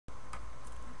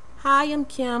Hi, I'm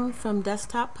Kim from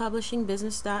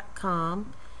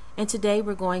DesktopPublishingBusiness.com, and today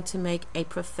we're going to make a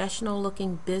professional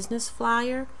looking business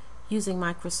flyer using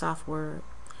Microsoft Word.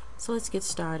 So let's get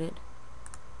started.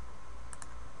 I'm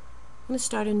going to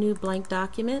start a new blank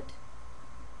document.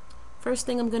 First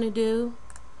thing I'm going to do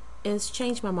is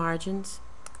change my margins.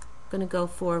 I'm going to go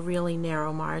for a really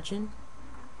narrow margin.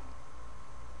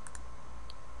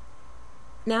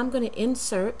 Now I'm going to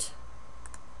insert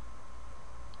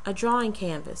a drawing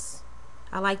canvas.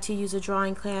 I like to use a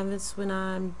drawing canvas when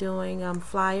I'm doing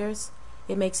flyers.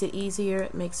 It makes it easier.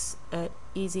 It makes it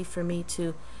easy for me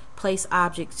to place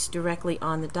objects directly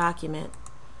on the document.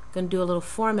 I'm going to do a little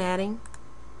formatting.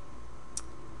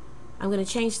 I'm going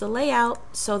to change the layout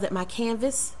so that my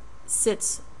canvas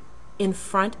sits in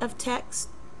front of text.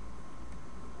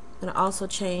 I'm going to also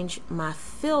change my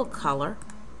fill color.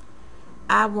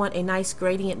 I want a nice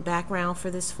gradient background for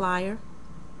this flyer.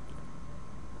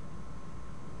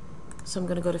 So I'm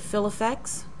going to go to Fill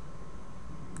Effects.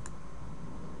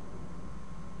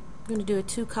 I'm going to do a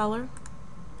 2-color.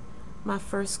 My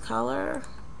first color,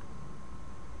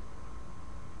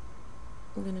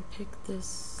 I'm going to pick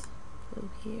this blue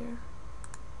here.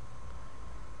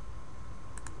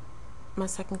 My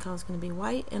second color is going to be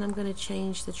white, and I'm going to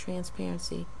change the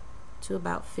transparency to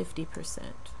about 50%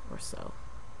 or so.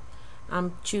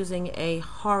 I'm choosing a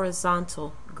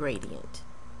horizontal gradient.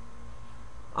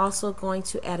 Also going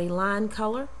to add a line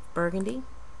color, burgundy,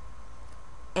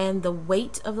 and the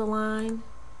weight of the line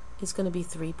is going to be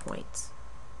 3 points.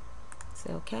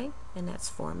 Say OK, and that's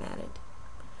formatted.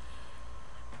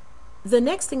 The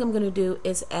next thing I'm going to do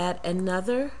is add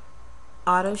another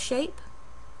auto shape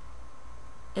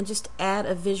and just add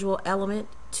a visual element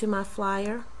to my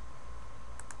flyer.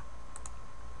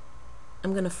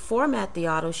 I'm going to format the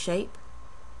auto shape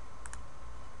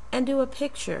and do a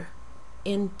picture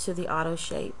into the auto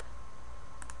shape.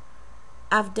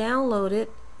 I've downloaded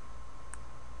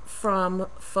from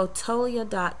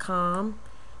Fotolia.com.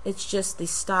 It's just the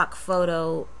stock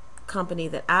photo company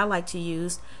that I like to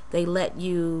use. They let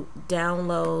you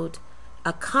download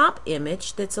a comp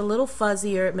image that's a little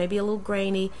fuzzier, maybe a little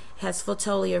grainy, has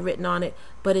Fotolia written on it,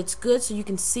 but it's good so you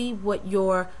can see what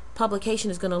your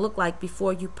publication is going to look like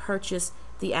before you purchase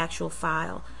the actual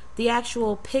file. The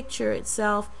actual picture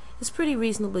itself is pretty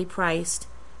reasonably priced.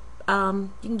 You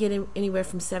can get it anywhere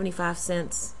from 75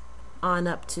 cents on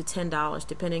up to $10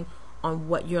 depending on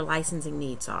what your licensing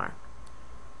needs are.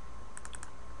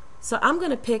 So I'm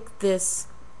going to pick this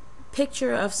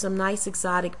picture of some nice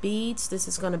exotic beads. This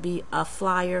is going to be a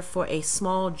flyer for a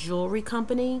small jewelry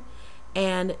company,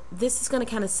 and this is going to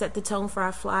kind of set the tone for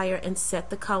our flyer and set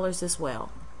the colors as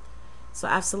well. So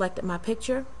I've selected my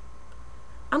picture.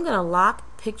 I'm going to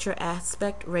lock picture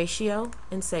aspect ratio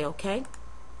and say OK.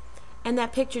 And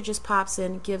that picture just pops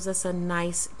in, gives us a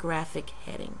nice graphic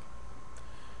heading.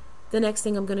 The next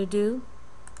thing I'm going to do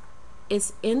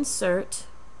is insert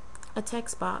a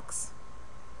text box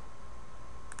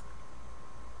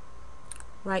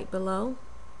right below.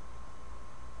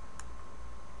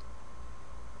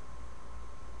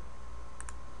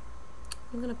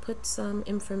 I'm going to put some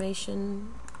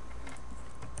information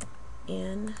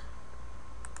in.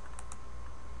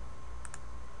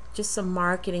 Just some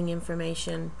marketing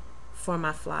information for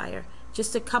my flyer.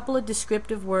 Just a couple of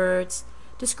descriptive words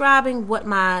describing what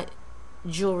my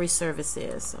jewelry service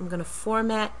is. I'm going to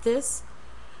format this.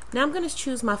 Now I'm going to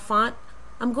choose my font.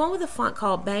 I'm going with a font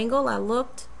called Bangle. I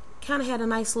looked, kind of had a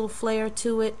nice little flair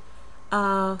to it.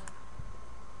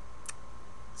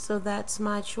 So that's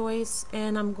my choice,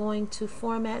 and I'm going to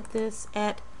format this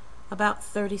at about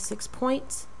 36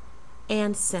 points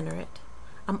and center it.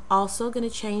 I'm also going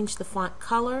to change the font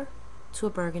color to a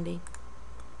burgundy.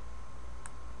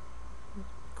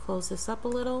 Close this up a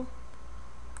little.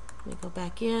 Let me go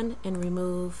back in and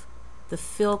remove the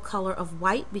fill color of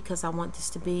white because I want this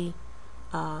to be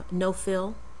no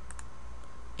fill,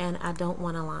 and I don't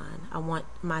want a line. I want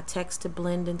my text to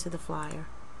blend into the flyer.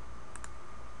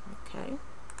 Okay. I'm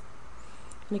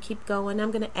going to keep going.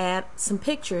 I'm going to add some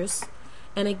pictures,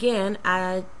 and again,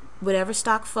 whatever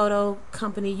stock photo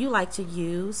company you like to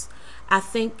use, I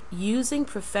think using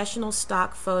professional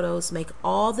stock photos make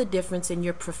all the difference in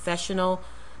your professional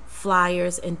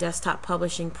flyers and desktop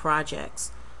publishing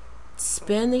projects.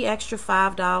 Spend the extra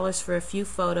 $5 for a few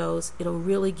photos. It'll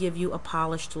really give you a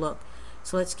polished look.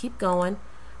 So let's keep going.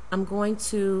 I'm going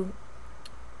to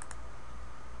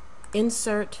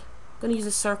insert, I'm going to use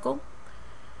a circle,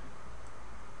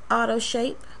 auto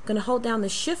shape. I'm going to hold down the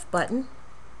shift button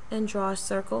and draw a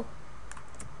circle.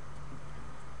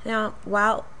 Now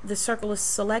while the circle is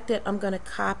selected, I'm going to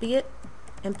copy it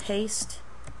and paste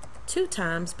 2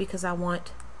 times because I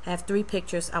want I have 3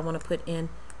 pictures I want to put in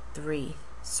 3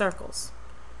 circles.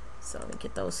 So let me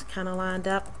get those kind of lined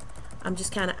up. I'm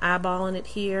just kind of eyeballing it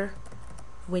here.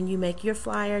 When you make your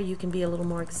flyer, you can be a little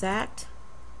more exact.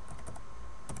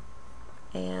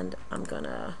 And I'm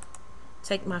gonna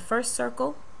take my first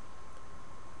circle,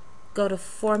 go to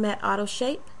Format Auto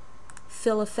Shape,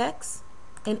 Fill Effects,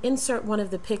 and insert one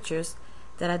of the pictures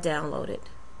that I downloaded.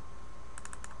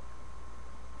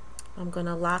 I'm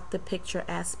gonna lock the picture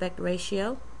aspect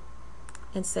ratio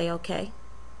and say OK.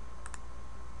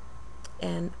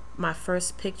 And my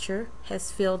first picture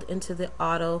has filled into the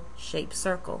auto shape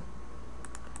circle.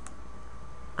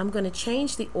 I'm going to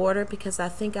change the order because I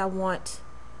think I want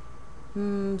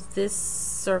this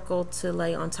circle to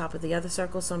lay on top of the other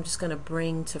circle, so I'm just going to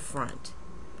bring to front.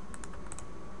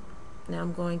 Now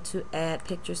I'm going to add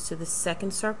pictures to the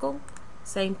second circle.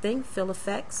 Same thing, Fill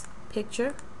Effects,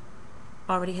 Picture.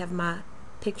 Already have my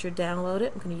picture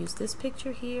downloaded. I'm going to use this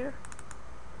picture here.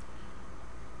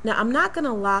 Now I'm not going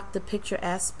to lock the picture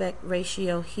aspect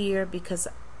ratio here because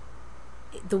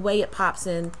the way it pops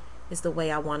in is the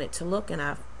way I want it to look, and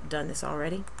I've done this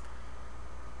already.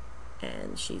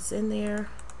 And she's in there,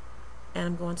 and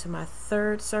I'm going to my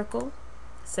third circle.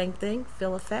 Same thing,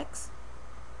 Fill Effects.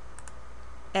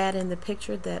 Add in the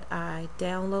picture that I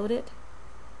downloaded.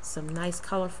 Some nice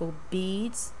colorful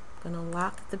beads. I'm going to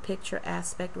lock the picture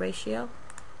aspect ratio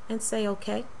and say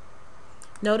OK.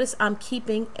 Notice I'm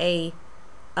keeping a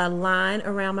line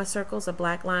around my circles, a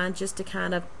black line, just to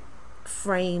kind of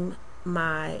frame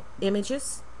my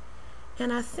images.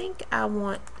 And I think I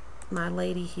want my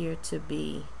lady here to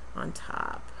be on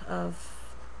top of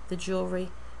the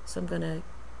jewelry, so I'm going to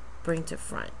bring to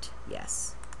front.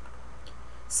 Yes.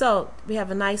 So we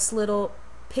have a nice little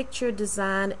picture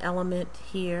design element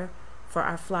here for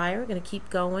our flyer. We're going to keep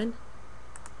going.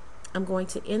 I'm going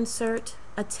to insert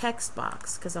a text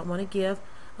box because I want to give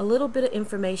a little bit of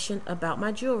information about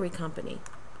my jewelry company.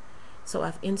 So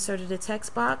I've inserted a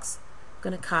text box. I'm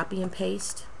going to copy and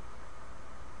paste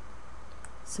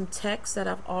some text that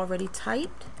I've already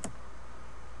typed,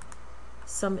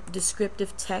 some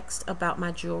descriptive text about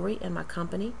my jewelry and my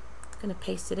company. I'm going to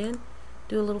paste it in,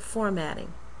 do a little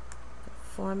formatting.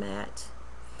 Format.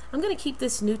 I'm going to keep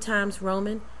this New Times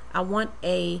Roman. I want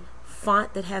a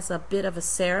font that has a bit of a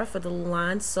serif for the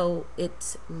lines so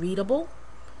it's readable.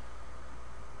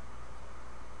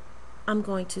 I'm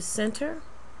going to center,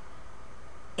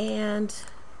 and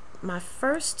my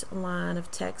first line of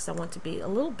text I want to be a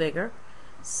little bigger,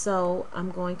 so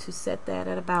I'm going to set that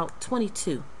at about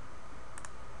 22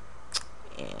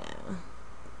 and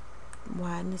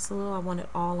widen this a little. I want it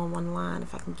all on one line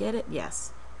if I can get it.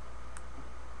 Yes.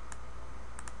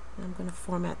 And I'm going to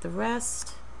format the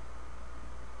rest.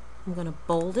 I'm going to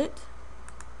bold it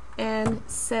and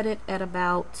set it at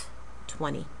about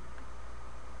 20.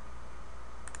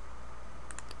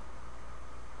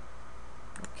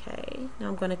 Okay, now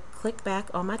I'm going to click back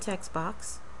on my text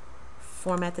box,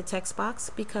 format the text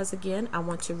box, because again I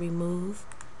want to remove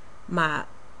my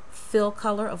fill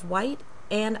color of white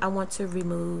and I want to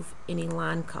remove any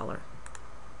line color.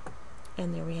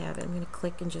 And there we have it. I'm going to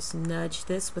click and just nudge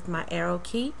this with my arrow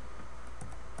key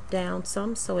down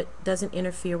some so it doesn't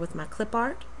interfere with my clip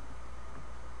art.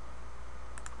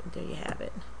 And there you have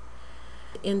it.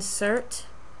 Insert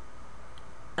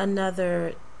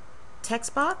another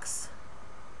text box.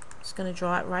 Just going to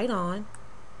draw it right on.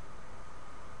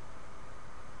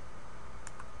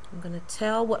 I'm going to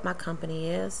tell what my company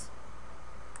is.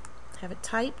 Have it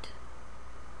typed.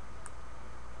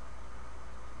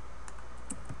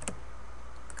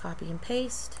 Copy and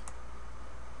paste.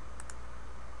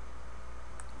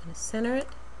 I'm going to center it.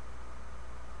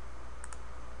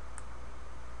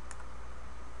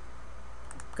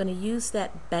 I'm going to use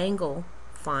that Bangle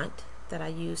font that I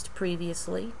used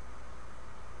previously,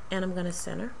 and I'm going to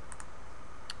center.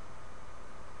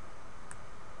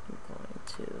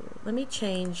 Let me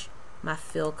change my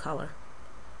fill color.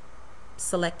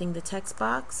 Selecting the text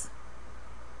box,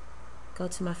 go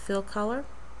to my fill color.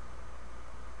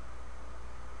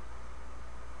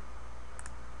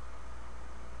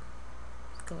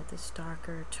 Let's go with this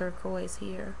darker turquoise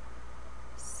here.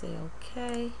 Say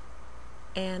OK.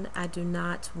 And I do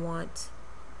not want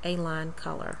a line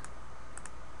color.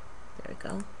 There we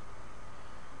go.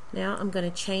 Now I'm going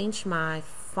to change my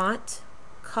font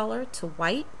color to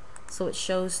white so it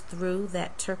shows through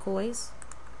that turquoise,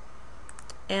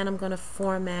 and I'm going to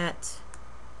format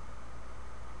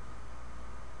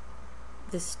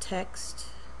this text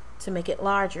to make it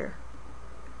larger.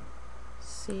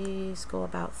 See, let's go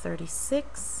about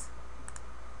 36.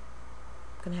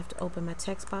 I'm going to have to open my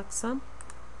text box some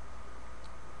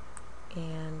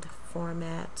and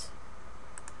format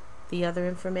the other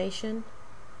information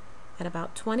at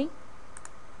about 20.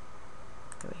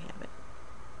 There we have it.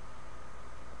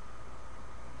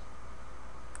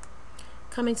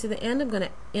 Coming to the end, I'm going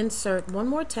to insert one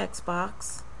more text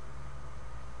box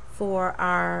for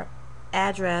our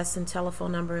address and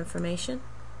telephone number information.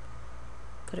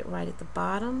 Put it right at the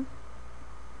bottom.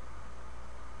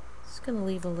 Just going to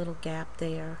leave a little gap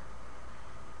there.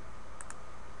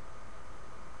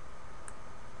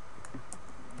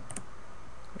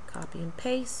 Copy and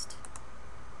paste.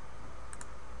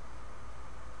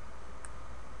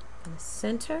 I'm going to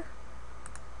center.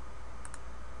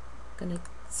 I'm going to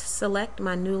select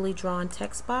my newly drawn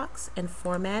text box and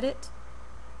format it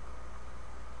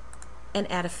and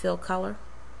add a fill color.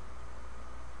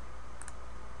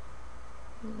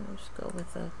 I'll just go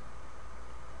with a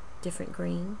different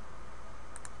green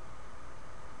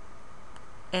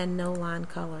and no line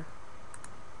color.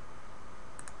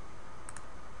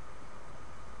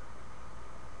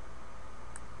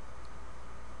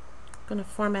 I'm going to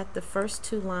format the first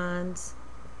 2 lines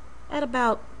at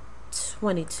about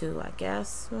 22, I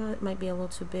guess. It might be a little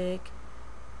too big.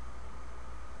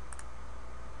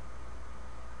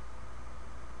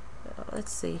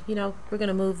 Let's see. You know, we're going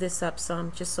to move this up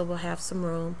some just so we'll have some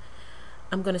room.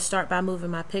 I'm going to start by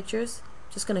moving my pictures.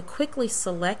 Just going to quickly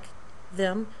select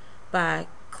them by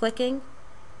clicking.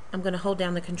 I'm going to hold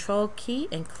down the Control key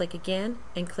and click again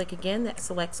and click again. That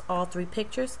selects all 3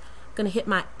 pictures. I'm going to hit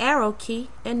my arrow key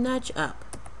and nudge up.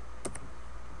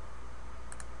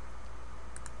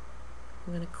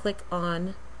 I'm going to click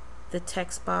on the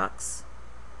text box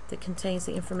that contains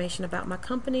the information about my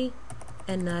company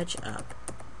and nudge up.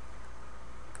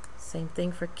 Same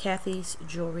thing for Kathy's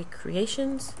Jewelry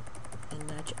Creations and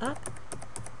nudge up.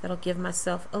 That'll give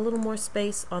myself a little more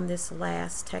space on this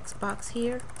last text box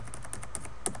here.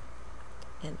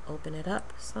 And open it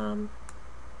up some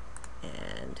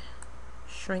and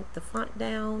shrink the font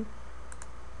down.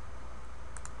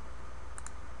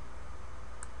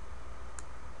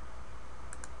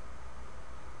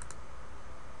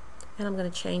 And I'm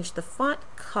going to change the font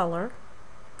color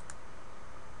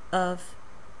of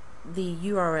the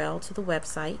URL to the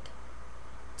website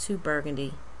to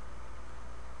burgundy.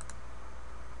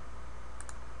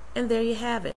 And there you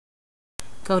have it.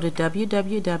 Go to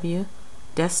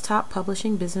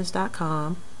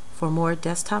www.desktoppublishingbusiness.com for more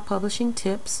desktop publishing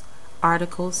tips,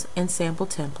 articles, and sample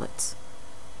templates.